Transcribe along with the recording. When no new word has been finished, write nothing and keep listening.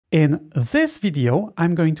In this video,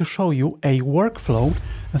 I'm going to show you a workflow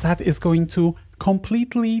that is going to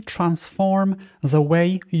completely transform the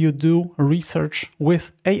way you do research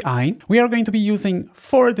with AI. We are going to be using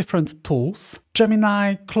 4 different tools: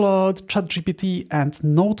 Gemini, Claude, ChatGPT, and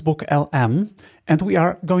NotebookLM, and we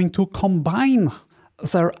are going to combine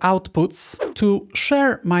their outputs to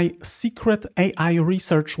share my secret AI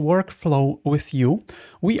research workflow with you.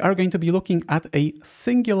 We are going to be looking at a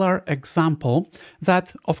singular example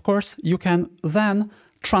that, of course, you can then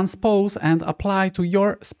transpose and apply to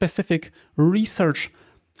your specific research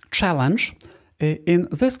challenge. In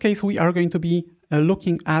this case, we are going to be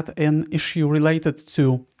looking at an issue related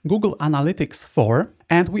to Google Analytics 4,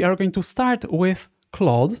 and we are going to start with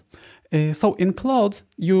Claude. So in Claude,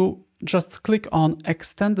 you just click on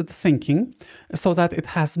extended thinking so that it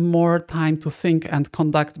has more time to think and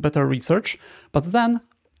conduct better research. But then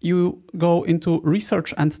you go into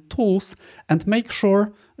research and tools and make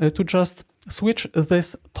sure to just switch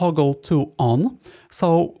this toggle to on.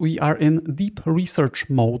 So we are in deep research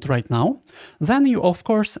mode right now. Then you of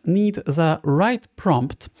course need the right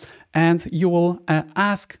prompt, and you will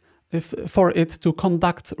ask for it to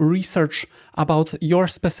conduct research about your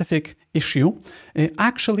specific issue.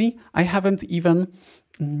 Actually, I haven't even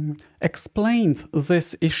explained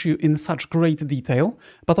this issue in such great detail,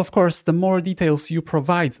 but of course, the more details you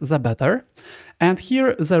provide, the better. And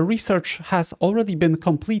here the research has already been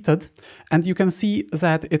completed, and you can see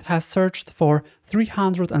that it has searched for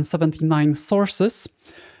 379 sources,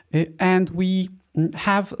 and we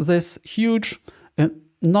have this huge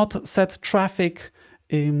not set traffic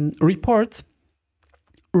report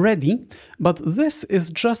ready, but this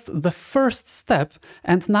is just the first step,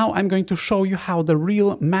 and now I'm going to show you how the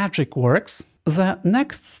real magic works. The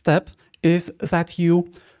next step is that you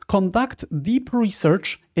conduct deep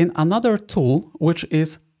research in another tool, which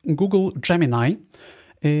is Google Gemini.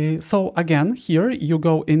 So again, here you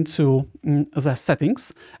go into the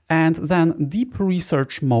settings and then deep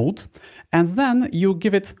research mode, and then you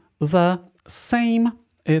give it the same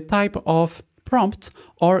type of prompt,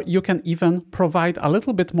 or you can even provide a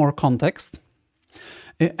little bit more context.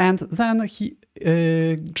 And then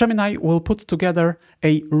Gemini will put together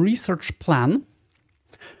a research plan,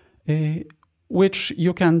 which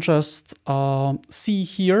you can just see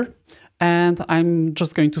here. And I'm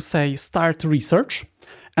just going to say start research.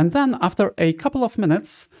 And then after a couple of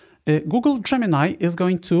minutes, Google Gemini is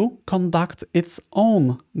going to conduct its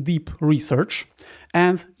own deep research.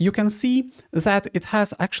 And you can see that it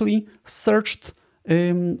has actually searched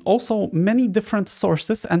also many different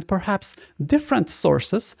sources, and perhaps different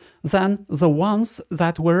sources than the ones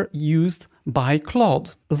that were used by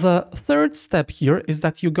Claude. The third step here is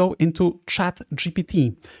that you go into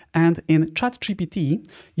ChatGPT. And in ChatGPT,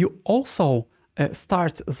 you also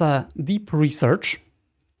start the deep research.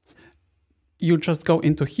 You just go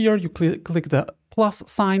into here, you click the plus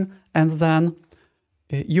sign, and then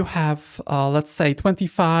you have, let's say,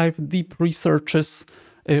 25 deep researches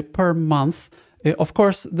per month. Of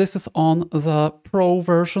course, this is on the Pro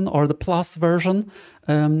version or the Plus version.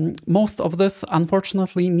 Most of this,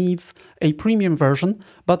 unfortunately, needs a premium version.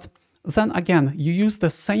 But then again, you use the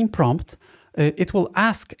same prompt. It will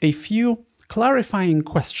ask a few clarifying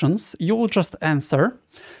questions. You will just answer.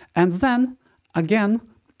 And then, again,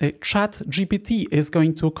 ChatGPT is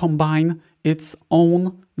going to combine its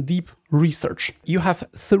own deep research. You have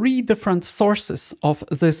 3 different sources of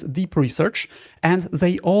this deep research, and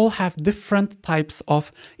they all have different types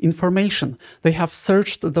of information. They have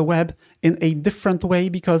searched the web in a different way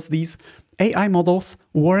because these AI models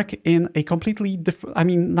work in a completely different, I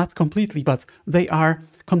mean, not completely, but they are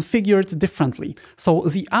configured differently. So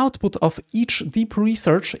the output of each deep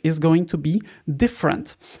research is going to be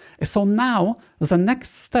different. So now the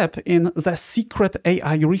next step in the secret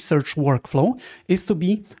AI research workflow is to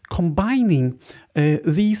be combining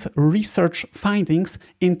these research findings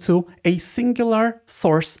into a singular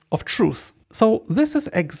source of truth. So this is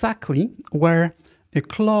exactly where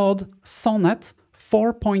Claude Sonnet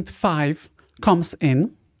 4.5 comes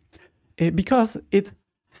in, because it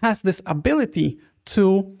has this ability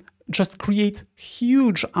to just create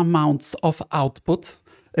huge amounts of output,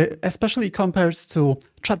 especially compared to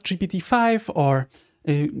ChatGPT 5 or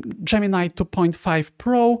Gemini 2.5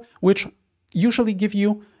 Pro, which usually give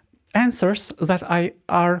you answers that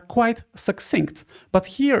are quite succinct. But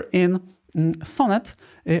here in Sonnet,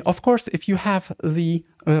 of course, if you have the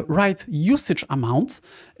right usage amount,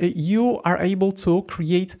 you are able to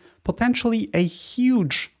create potentially a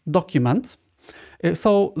huge document.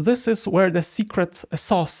 So this is where the secret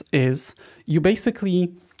sauce is. You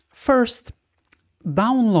basically first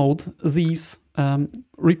download these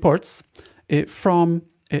reports from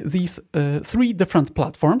these three different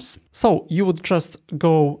platforms. So you would just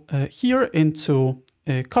go here into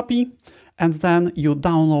copy, and then you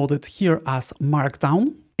download it here as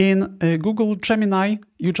Markdown. In Google Gemini,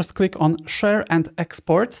 you just click on Share and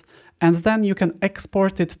Export, and then you can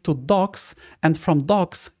export it to Docs, and from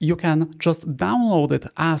Docs you can just download it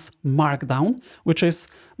as Markdown, which is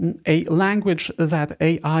a language that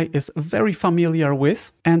AI is very familiar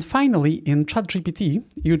with. And finally, in ChatGPT,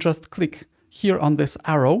 you just click here on this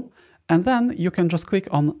arrow, and then you can just click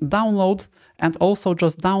on Download and also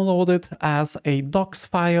just download it as a Docs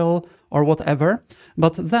file or whatever.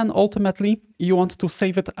 But then ultimately you want to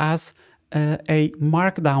save it as a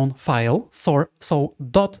Markdown file, so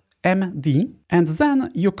 .md. And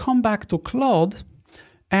then you come back to Claude,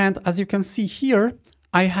 and as you can see here,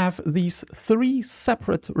 I have these three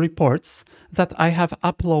separate reports that I have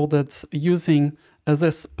uploaded using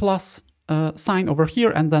this plus sign over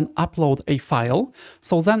here and then upload a file.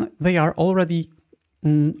 So then they are already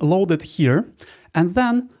loaded here. And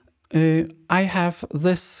then I have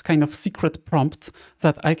this kind of secret prompt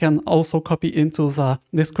that I can also copy into the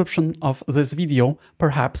description of this video,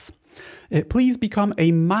 perhaps. Please become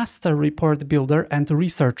a master report builder and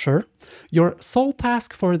researcher. Your sole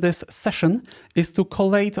task for this session is to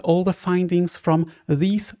collate all the findings from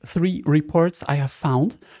these three reports I have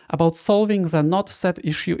found about solving the not set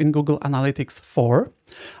issue in Google Analytics 4.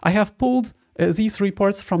 I have pulled these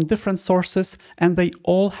reports from different sources, and they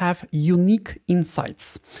all have unique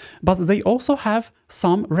insights, but they also have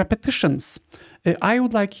some repetitions. I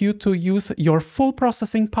would like you to use your full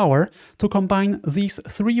processing power to combine these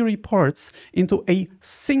three reports into a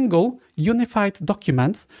single unified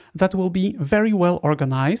document that will be very well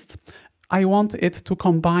organized. I want it to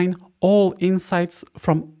combine all insights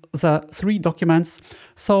from the three documents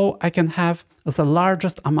so I can have the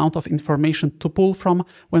largest amount of information to pull from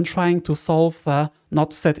when trying to solve the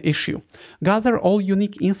not set issue. Gather all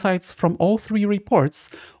unique insights from all three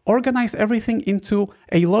reports, organize everything into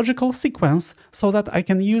a logical sequence so that I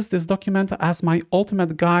can use this document as my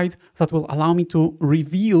ultimate guide that will allow me to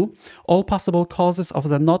reveal all possible causes of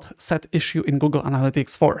the not set issue in Google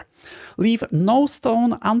Analytics 4. Leave no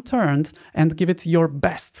stone unturned and give it your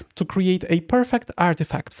best to create a perfect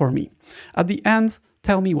artifact for me. At the end,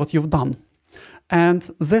 tell me what you've done. And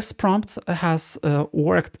this prompt has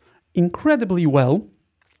worked incredibly well.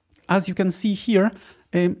 As you can see here,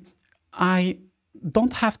 I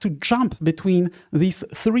don't have to jump between these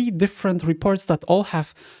three different reports that all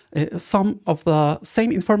have some of the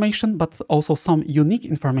same information, but also some unique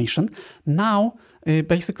information. Now,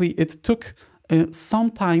 basically, it took some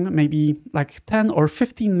time, maybe like 10 or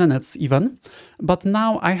 15 minutes even, but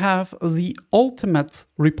now I have the ultimate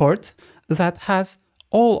report that has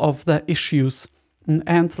all of the issues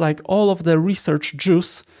and like all of the research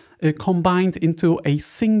juice combined into a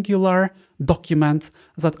singular document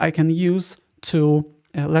that I can use to,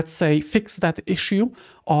 let's say, fix that issue,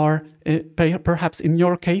 or perhaps in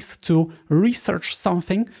your case, to research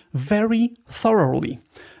something very thoroughly.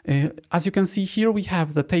 As you can see here, we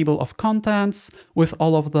have the table of contents with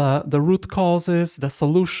all of the root causes, the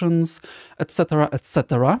solutions, etc.,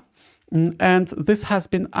 etc. And this has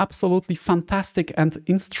been absolutely fantastic and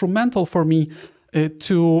instrumental for me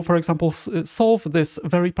to, for example, solve this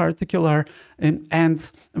very particular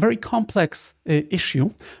and very complex issue.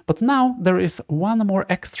 But now there is one more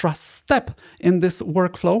extra step in this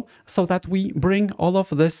workflow so that we bring all of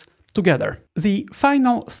this together. The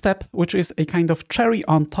final step, which is a kind of cherry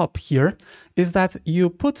on top here, is that you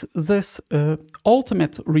put this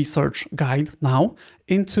ultimate research guide now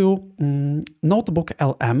into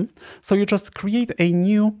NotebookLM. So you just create a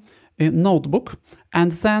new notebook,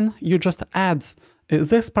 and then you just add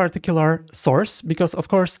this particular source, because of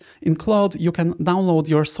course in Claude you can download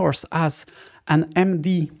your source as an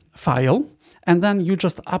MD file, and then you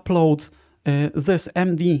just upload this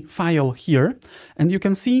MD file here, and you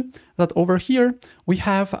can see that over here we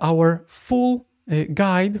have our full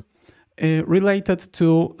guide related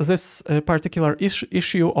to this particular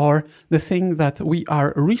issue or the thing that we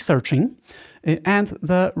are researching. And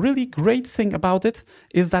the really great thing about it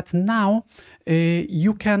is that now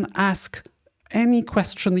you can ask any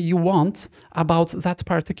question you want about that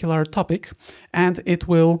particular topic, and it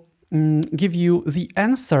will give you the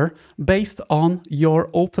answer based on your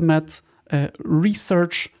ultimate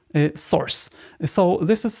research source. So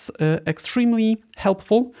this is extremely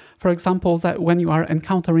helpful. For example, that when you are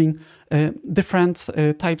encountering different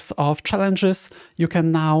types of challenges, you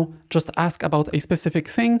can now just ask about a specific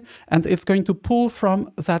thing, and it's going to pull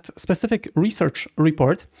from that specific research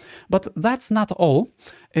report. But that's not all.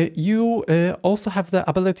 You also have the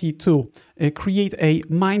ability to create a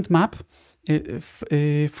mind map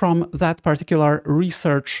from that particular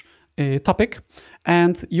research topic,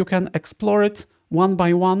 and you can explore it one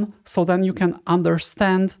by one, so then you can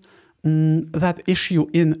understand that issue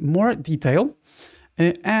in more detail.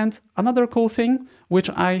 And another cool thing, which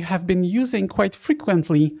I have been using quite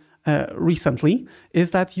frequently recently,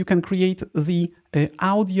 is that you can create the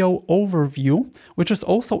audio overview, which is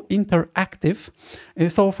also interactive.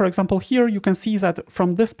 So for example, here you can see that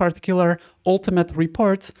from this particular ultimate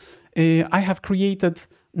report, I have created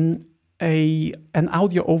an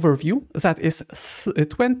audio overview that is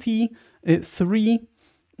 23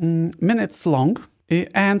 minutes long.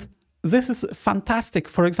 And this is fantastic.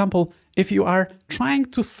 For example, if you are trying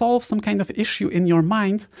to solve some kind of issue in your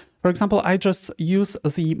mind, for example, I just use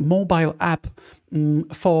the mobile app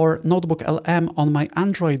for NotebookLM on my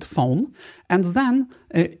Android phone. And then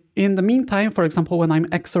in the meantime, for example, when I'm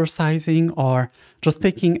exercising or just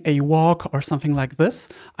taking a walk or something like this,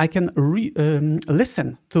 I can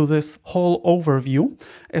listen to this whole overview.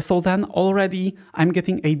 So then already I'm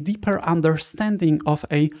getting a deeper understanding of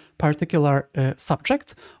a particular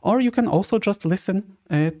subject, or you can also just listen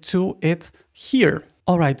to it here.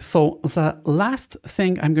 All right, so the last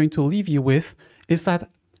thing I'm going to leave you with is that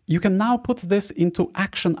you can now put this into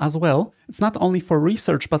action as well. It's not only for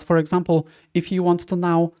research, but for example, if you want to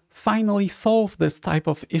now finally solve this type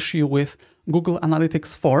of issue with Google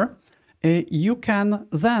Analytics 4, you can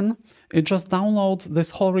then just download this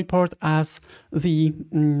whole report as the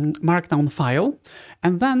Markdown file,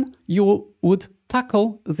 and then you would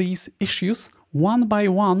tackle these issues one by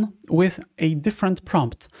one with a different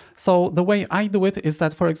prompt. So the way I do it is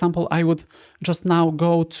that, for example, I would just now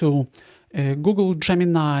go to Google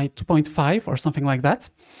Gemini 2.5 or something like that,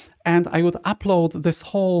 and I would upload this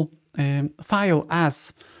whole file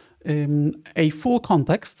as a full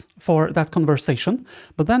context for that conversation.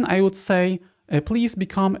 But then I would say, please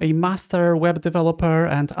become a master web developer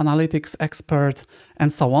and analytics expert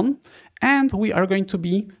and so on. And we are going to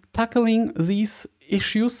be tackling these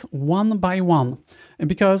issues one by one,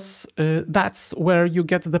 because that's where you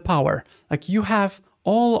get the power. Like, you have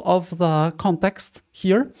all of the context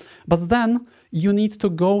here, but then you need to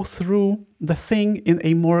go through the thing in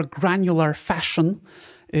a more granular fashion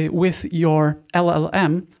with your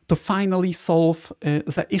LLM to finally solve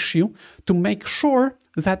the issue, to make sure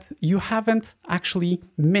that you haven't actually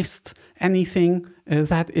missed anything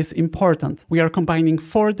that is important. We are combining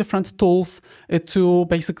 4 different tools to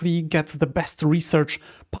basically get the best research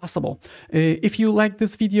possible. If you like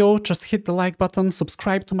this video, just hit the like button,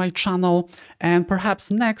 subscribe to my channel, and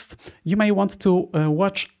perhaps next you may want to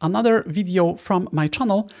watch another video from my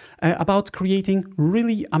channel about creating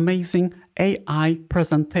really amazing AI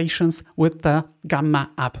presentations with the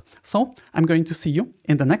Gamma app. So I'm going to see you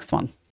in the next one.